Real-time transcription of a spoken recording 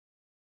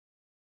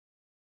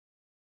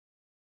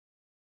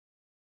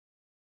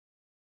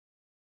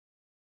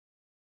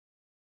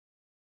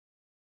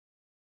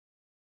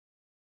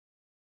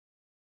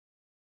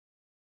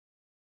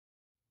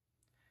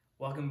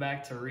Welcome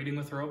back to Reading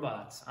with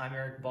Robots. I'm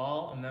Eric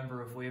Ball, a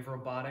member of Wave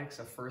Robotics,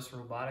 a FIRST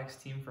robotics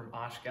team from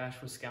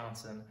Oshkosh,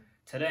 Wisconsin.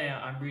 Today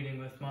I'm reading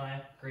with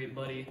my great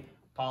buddy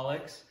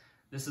Pollux.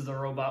 This is the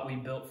robot we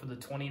built for the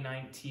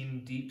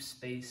 2019 Deep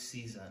Space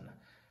season.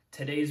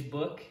 Today's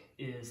book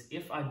is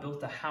If I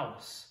Built a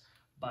House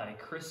by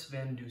Chris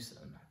Van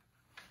Dusen.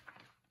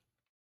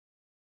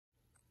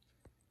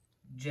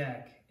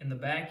 Jack, in the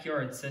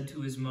backyard, said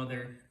to his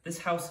mother, "This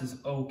house is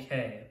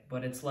okay,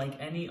 but it's like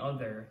any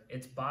other.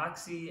 It's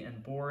boxy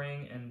and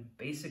boring and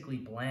basically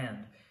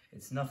bland.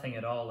 It's nothing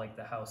at all like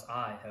the house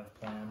I have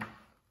planned.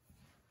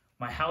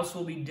 My house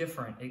will be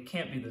different. It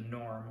can't be the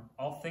norm.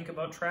 I'll think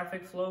about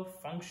traffic flow,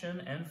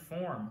 function, and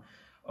form.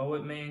 Oh,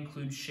 it may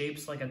include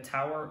shapes like a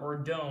tower or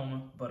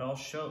dome, but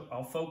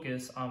I'll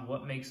focus on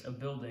what makes a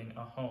building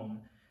a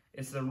home.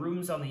 It's the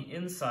rooms on the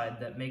inside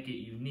that make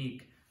it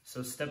unique.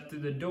 So step through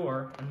the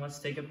door and let's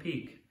take a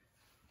peek.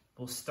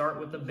 We'll start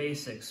with the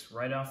basics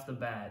right off the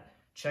bat.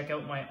 Check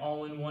out my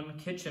all-in-one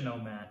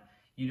Kitchen-O-Mat.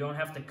 You don't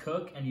have to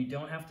cook and you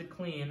don't have to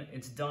clean.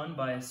 It's done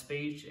by a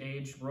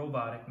space-age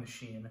robotic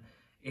machine.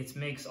 It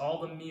makes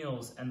all the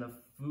meals and the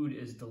food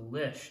is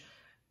delish.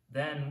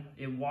 Then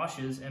it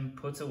washes and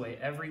puts away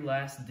every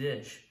last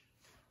dish.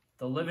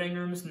 The living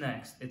room's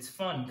next. It's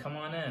fun, come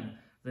on in.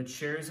 The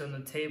chairs and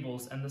the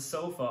tables and the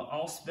sofa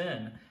all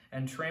spin,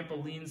 and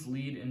trampolines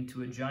lead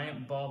into a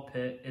giant ball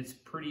pit. It's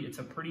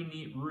a pretty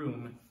neat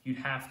room, you'd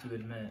have to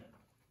admit.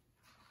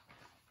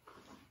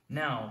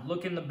 Now,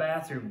 look in the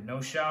bathroom.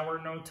 No shower,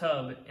 no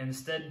tub.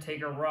 Instead,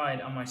 take a ride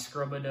on my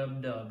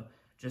Scrub-A-Dub-Dub.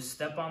 Just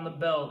step on the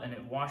belt and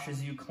it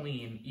washes you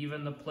clean,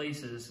 even the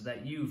places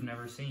that you've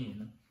never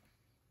seen.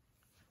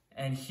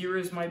 And here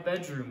is my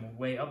bedroom,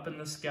 way up in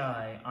the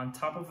sky, on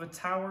top of a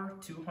tower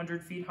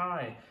 200 feet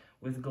high.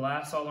 With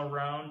glass all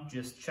around,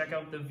 just check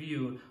out the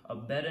view. A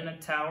bed in a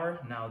tower,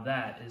 now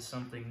that is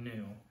something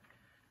new.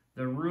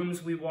 The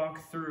rooms we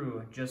walk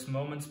through just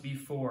moments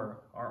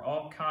before are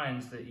all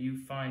kinds that you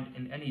find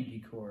in any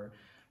decor.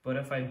 But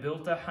if I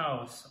built a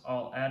house,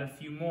 I'll add a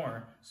few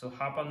more, so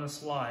hop on the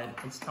slide,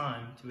 it's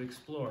time to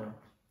explore.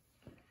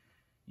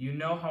 You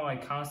know how I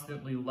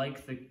constantly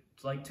like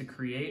to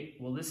create?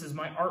 Well, this is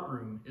my art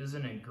room,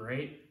 isn't it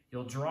great?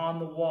 You'll draw on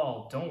the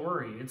wall, don't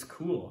worry, it's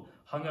cool.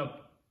 Hung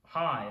up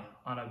high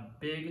on a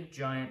big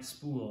giant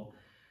spool.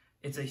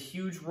 It's a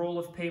huge roll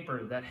of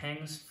paper that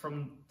hangs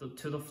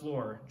to the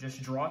floor.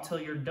 Just draw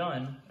till you're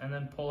done and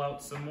then pull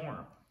out some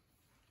more.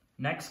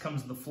 Next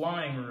comes the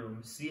flying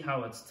room. See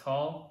how it's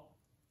tall?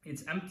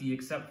 It's empty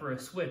except for a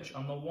switch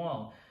on the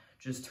wall.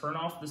 Just turn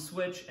off the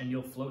switch and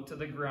you'll float to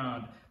the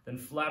ground, then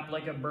flap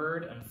like a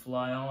bird and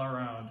fly all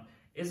around.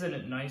 Isn't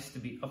it nice to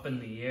be up in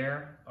the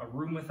air? A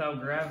room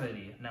without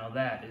gravity, now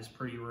that is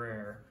pretty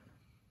rare.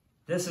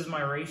 This is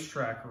my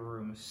racetrack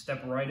room.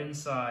 Step right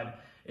inside.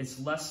 It's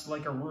less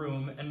like a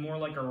room and more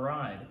like a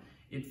ride.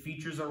 It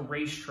features a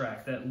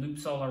racetrack that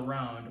loops all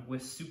around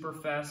with super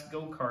fast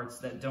go-karts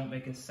that don't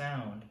make a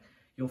sound.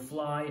 You'll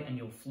fly and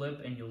you'll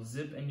flip and you'll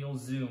zip and you'll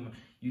zoom.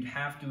 You'd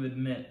have to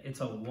admit it's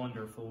a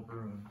wonderful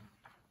room.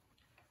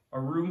 A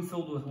room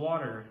filled with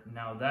water,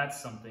 now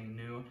that's something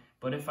new.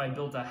 But if I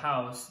built a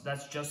house,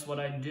 that's just what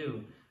I'd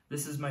do.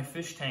 This is my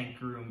fish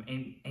tank room,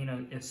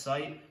 ain't a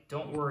sight.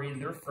 Don't worry,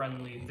 they're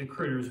friendly, the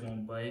critters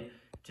won't bite.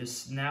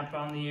 Just snap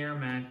on the air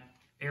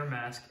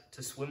mask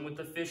to swim with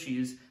the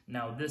fishies.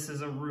 Now this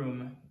is a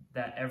room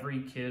that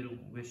every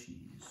kid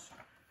wishes.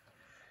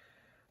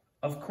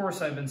 Of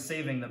course I've been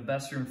saving the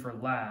best room for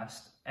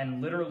last,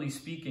 and literally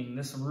speaking,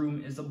 this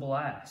room is a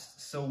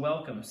blast. So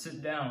welcome,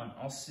 sit down,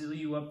 I'll seal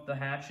you up the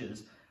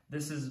hatches.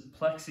 This is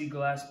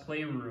plexiglass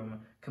playroom,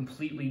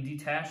 completely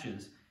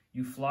detaches.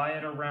 You fly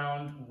it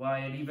around, why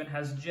it even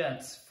has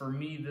jets. For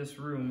me, this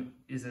room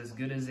is as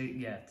good as it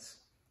gets.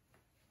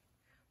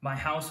 My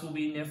house will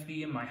be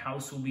nifty and my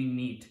house will be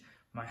neat.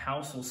 My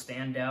house will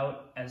stand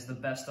out as the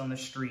best on the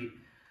street.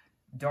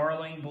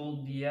 Darling,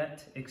 bold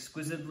yet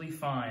exquisitely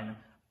fine,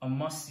 a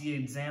must-see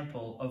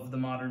example of the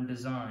modern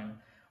design.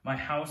 My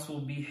house will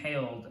be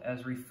hailed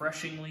as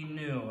refreshingly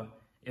new.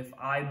 If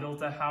I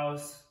built a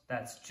house,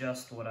 that's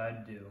just what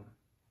I'd do.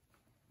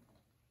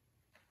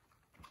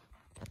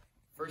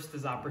 First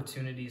is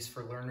opportunities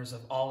for learners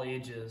of all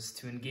ages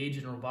to engage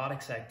in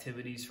robotics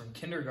activities from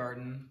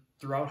kindergarten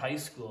throughout high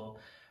school.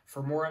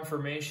 For more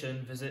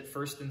information, visit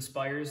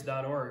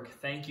firstinspires.org.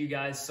 Thank you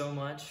guys so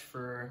much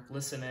for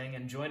listening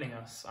and joining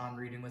us on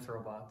Reading with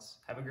Robots.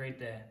 Have a great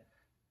day.